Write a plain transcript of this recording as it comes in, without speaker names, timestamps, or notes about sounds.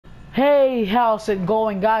Hey, how's it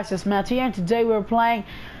going, guys? It's Matt here, and today we're playing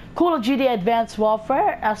Call of Duty Advanced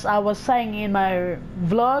Warfare, as I was saying in my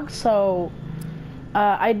vlog. So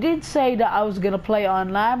I did say that I was gonna play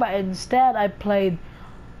online, but instead I played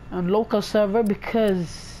on local server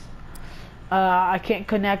because I can't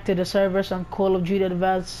connect to the servers on Call of Duty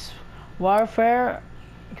Advanced Warfare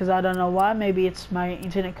because I don't know why. Maybe it's my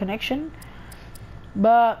internet connection,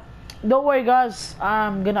 but don't worry, guys,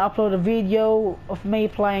 I'm gonna upload a video of me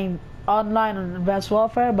playing online on Advanced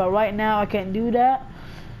Warfare, but right now I can't do that.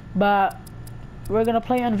 But we're gonna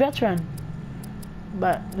play on Veteran.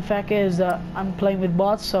 But the fact is that I'm playing with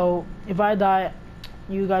bots, so if I die,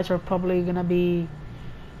 you guys are probably gonna be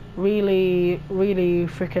really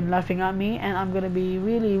freaking laughing at me, and I'm gonna be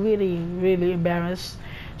really embarrassed.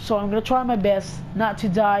 So I'm gonna try my best not to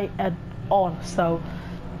die at all. So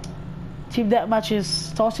Team Deathmatch is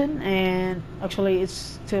starting, and actually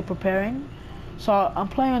it's still preparing. So I'm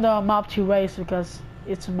playing the map to race because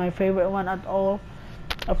it's my favorite one of all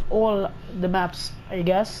the maps, I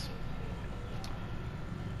guess.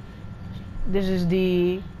 This is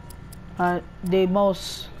the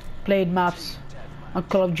most played maps on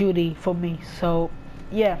Call of Duty for me. So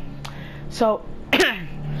yeah. So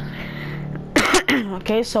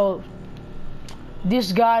okay, so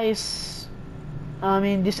these guys,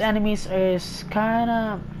 these enemies is kind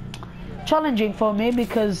of challenging for me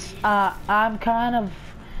because I'm kind of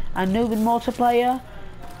a noob in multiplayer,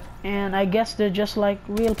 and I guess they're just like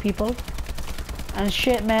real people. And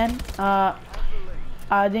shit, man, I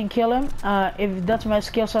didn't kill him. If that's my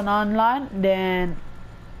skills on online, then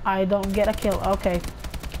I don't get a kill. Okay,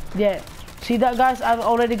 yeah, see that, guys? I've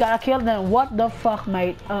already got a kill. Then what the fuck,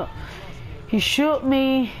 mate? He shoot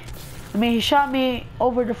me. He shot me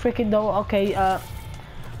over the freaking door. Okay,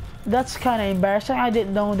 that's kind of embarrassing. I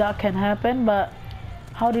didn't know that can happen, but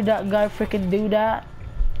how did that guy freaking do that?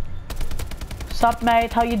 Sup,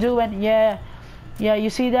 mate? How you doing? Yeah, you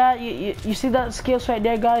see that? You see that skills right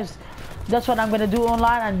there, guys? That's what I'm gonna do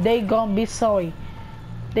online, and they gonna be sorry.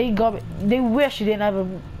 They wish you didn't have a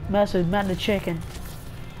mess with Man the Chicken.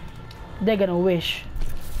 They're gonna wish.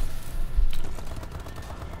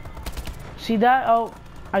 See that? Oh,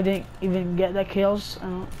 I didn't even get the kills,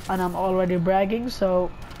 and I'm already bragging,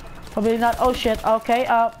 so probably not. Oh shit. Okay.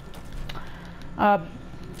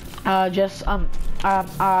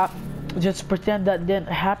 Just pretend that didn't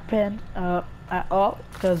happen at all,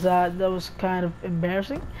 because that was kind of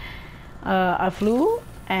embarrassing. I flew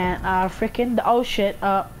and I freaking oh shit.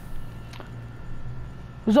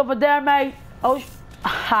 Who's over there, mate? Oh,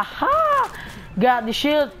 haha! Got the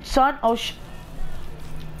shield, son. Oh sh.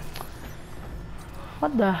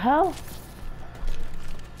 What the hell?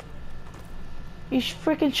 He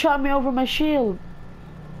freaking shot me over my shield.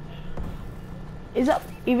 Is that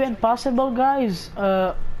even possible, guys?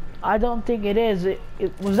 I don't think it is.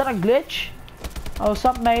 Was that a glitch? Oh, what's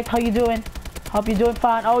up, mate? How you doing? Hope you're doing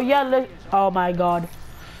fine. Oh yeah, look. Oh my god.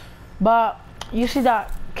 But you see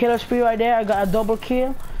that killer spree right there? I got a double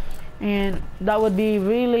kill, and that would be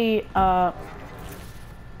really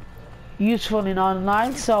useful in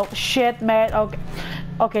online. So shit, mate.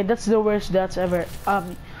 Okay, that's the worst that's ever.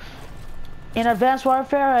 In Advanced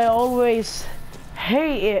Warfare, I always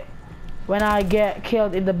hate it when I get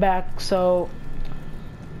killed in the back. So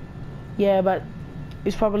yeah, but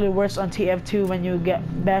it's probably worse on TF2 when you get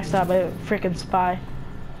backstabbed by a freaking spy.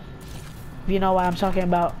 If you know what I'm talking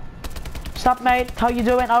about. Stop, mate. How you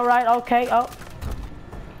doing? All right. Okay. Oh.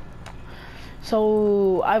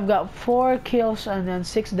 So I've got 4 kills and then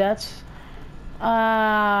 6 deaths.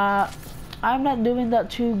 I'm not doing that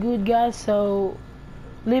too good, guys. So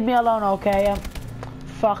leave me alone, okay?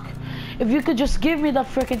 Fuck. If you could just give me that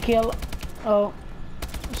freaking kill. Oh,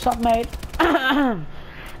 stop, mate.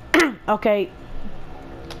 Okay.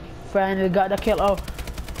 Finally got the kill. Oh,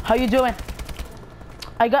 how you doing?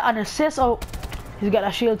 I got an assist. Oh, he's got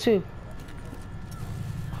a shield too.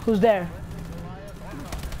 Who's there?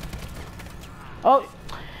 Oh,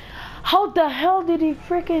 how the hell did he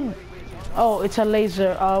freaking? Oh, it's a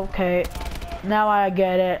laser. Okay, now I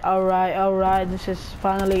get it. All right. This is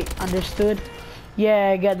finally understood.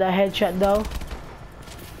 Yeah, I got the headshot though.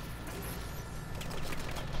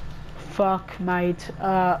 Fuck, mate.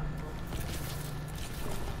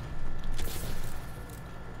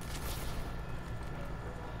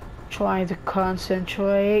 Trying to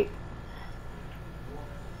concentrate.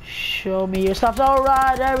 Show me your stuff. All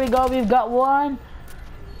right, there we go. We've got one.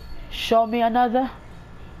 Show me another.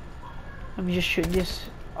 Let me just shoot this.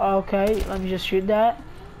 Okay, let me just shoot that.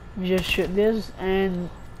 Let me just shoot this, and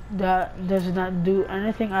that does not do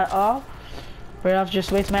anything at all. Perhaps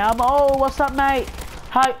just waste my ammo. Oh, what's up, mate?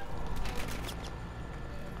 Hi.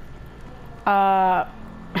 Uh,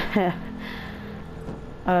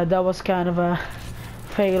 that was kind of a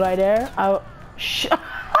fail right there.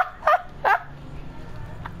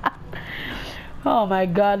 Oh my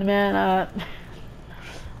god, man.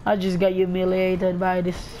 I just got humiliated by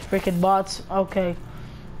these freaking bots. Okay.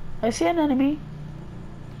 I see an enemy.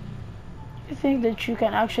 You think that you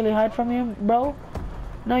can actually hide from him, bro?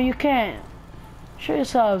 No, you can't. Show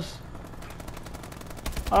yourselves.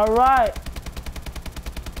 Alright.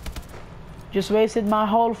 Just wasted my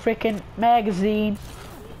whole freaking magazine.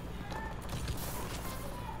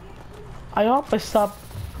 I hope I stop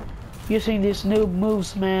using these noob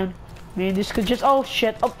moves, man. I mean, this could just... Oh,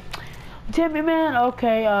 shit. Oh, damn it, man.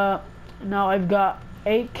 Okay, now I've got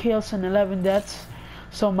 8 kills and 11 deaths.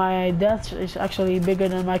 So my deaths is actually bigger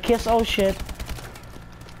than my kills. Oh, shit.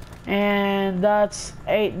 And that's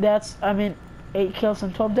 8 deaths. I mean, 8 kills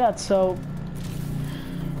and 12 deaths. So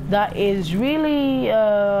that is really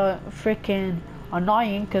freaking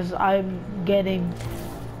annoying, because I'm getting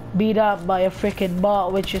beat up by a freaking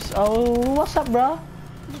bot, which is... Oh, what's up, bro?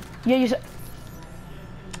 Yeah, you said...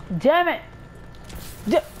 Damn it!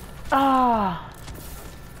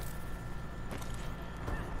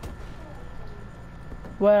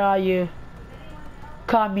 Where are you?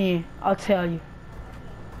 Come here, I'll tell you.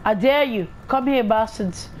 I dare you. Come here,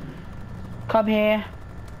 bastards. Come here.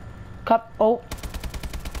 Come. Oh.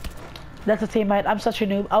 That's a teammate. I'm such a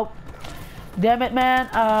noob. Oh. Damn it, man.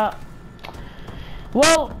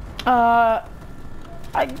 Well,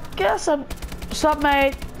 I guess I'm...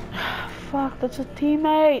 Submate. Fuck, that's a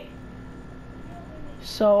teammate.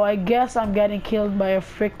 So I guess I'm getting killed by a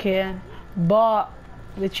freaking bot,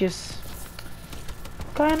 which is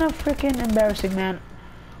kind of freaking embarrassing, man.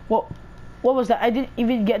 What was that? I didn't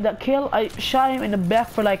even get that kill. I shot him in the back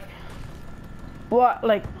for like, what,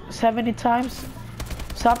 like 70 times.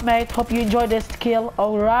 Sup, mate? Hope you enjoyed this kill.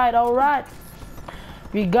 Alright, alright.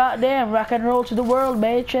 We got them. Rock and roll to the world,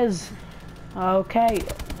 bitches. Okay.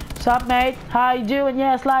 Sup, mate? How you doing?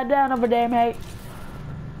 Yeah, slide down over there, mate.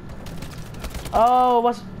 Oh,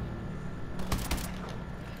 what's...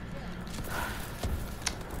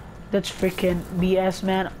 That's freaking BS,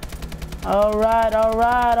 man. Alright,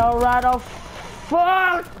 alright, alright. Oh,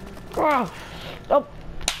 fuck! Oh.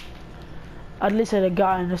 At least I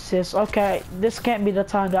got an assist. Okay, this can't be the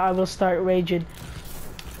time that I will start raging.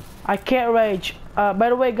 I can't rage. By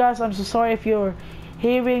the way, guys, I'm so sorry if you're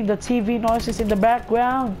hearing the TV noises in the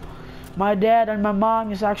background. My dad and my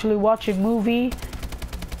mom is actually watching movie.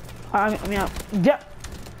 I mean, yeah.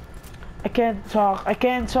 I can't talk. I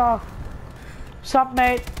can't talk. Sup,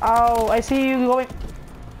 mate? Oh, I see you going.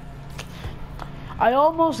 I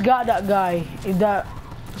almost got that guy. That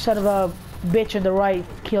son of a bitch on the right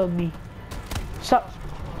killed me. Sup?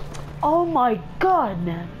 Oh my god,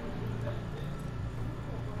 man.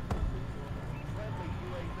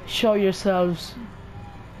 Show yourselves.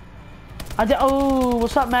 Oh,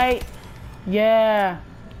 what's up, mate? Yeah.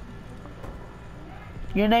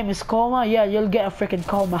 Your name is Coma? Yeah, you'll get a freaking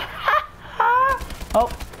coma. Oh.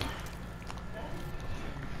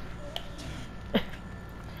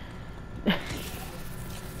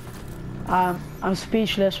 I'm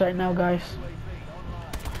speechless right now, guys.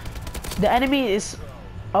 The enemy is...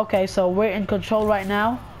 Okay, so we're in control right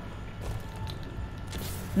now.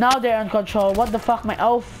 Now they're in control. What the fuck, man?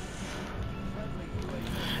 Oh.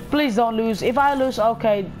 Please don't lose. If I lose,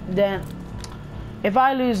 okay, then... If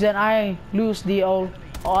I lose, then I lose the old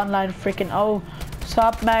online freaking... Oh,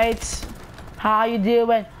 sup, mates? How you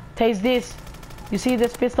doing? Taste this. You see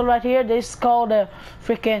this pistol right here? This is called a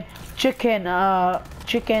freaking chicken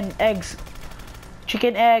eggs.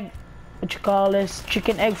 Chicken egg. What you call this?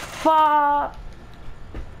 Chicken egg. Fuck!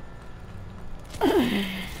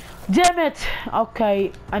 Damn it!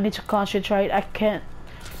 Okay, I need to concentrate. I can't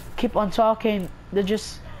keep on talking. They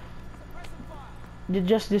just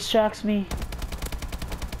distracts me.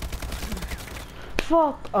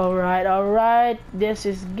 Fuck. Alright, alright. This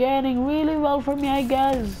is getting really well for me, I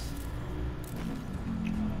guess.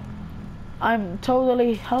 I'm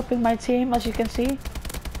totally helping my team, as you can see.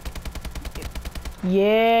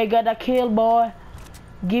 Yeah, got a kill, boy.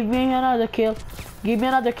 Give me another kill. Give me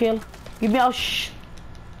another kill. Give me a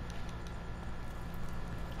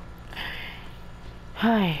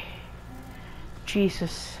Hi.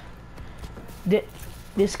 Jesus.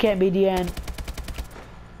 This can't be the end.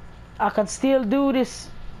 I can still do this.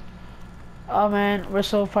 Oh man, we're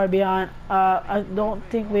so far behind. I don't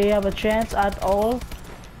think we have a chance at all.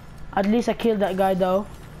 At least I killed that guy though.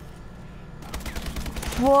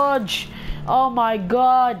 Fudge! Oh my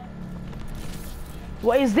god!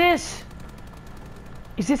 What is this?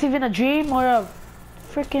 Is this even a dream or a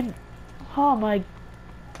freaking... Oh my...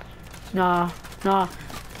 Nah, nah.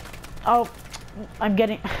 Oh, I'm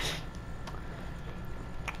getting...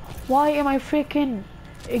 Why am I freaking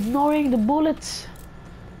ignoring the bullets?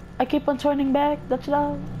 I keep on turning back. That's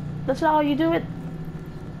not how you do it.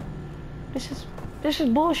 This is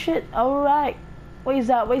bullshit. Alright. What is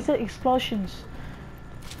that? What is the explosions?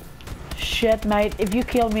 Shit, mate. If you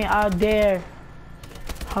kill me, how dare.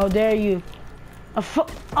 How dare you?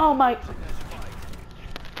 Oh my...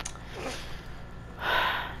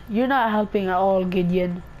 You're not helping at all,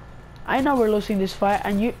 Gideon. I know we're losing this fight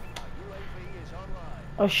and you...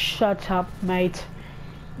 Oh, shut up, mate.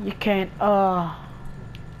 You can't...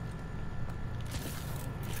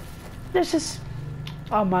 This is...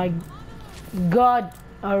 Oh my god.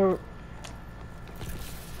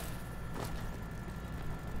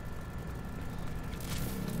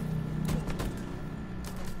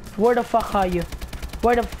 Where the fuck are you?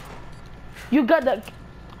 Where the... You got the...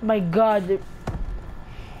 My god.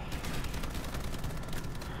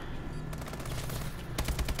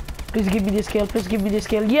 Please give me this kill. Please give me this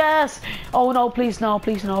kill. Yes! Oh no, please no,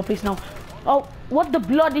 please no, please no. Oh, what the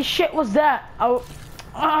bloody shit was that? Oh,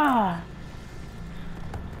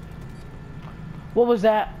 What was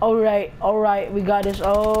that? Alright, we got this.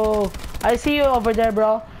 Oh, I see you over there,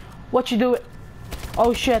 bro. What you doing?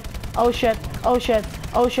 Oh shit, oh shit, oh shit,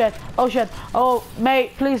 oh shit, oh shit. Oh,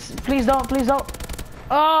 mate, please don't.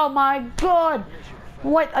 Oh my god.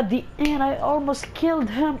 What at the end? I almost killed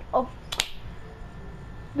him. Oh.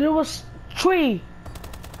 There was 3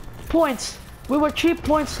 points. We were 3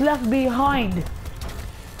 points left behind.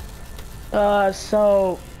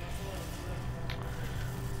 So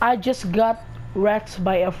I just got wrecked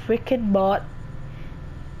by a freaking bot,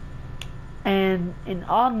 and in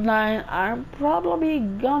online I'm probably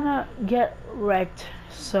gonna get wrecked.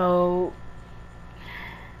 So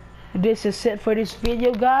this is it for this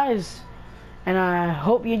video, guys, and I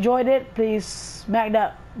hope you enjoyed it. Please smack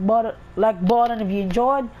that like button if you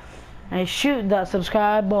enjoyed, and shoot that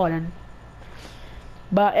subscribe button.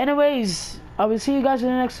 But anyways, I will see you guys in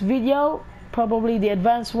the next video, probably the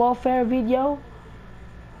Advanced Warfare video.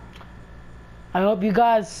 I hope you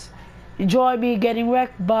guys enjoy me getting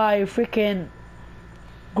wrecked by freaking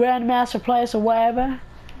Grandmaster players or whatever.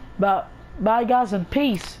 But bye guys, and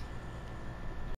peace.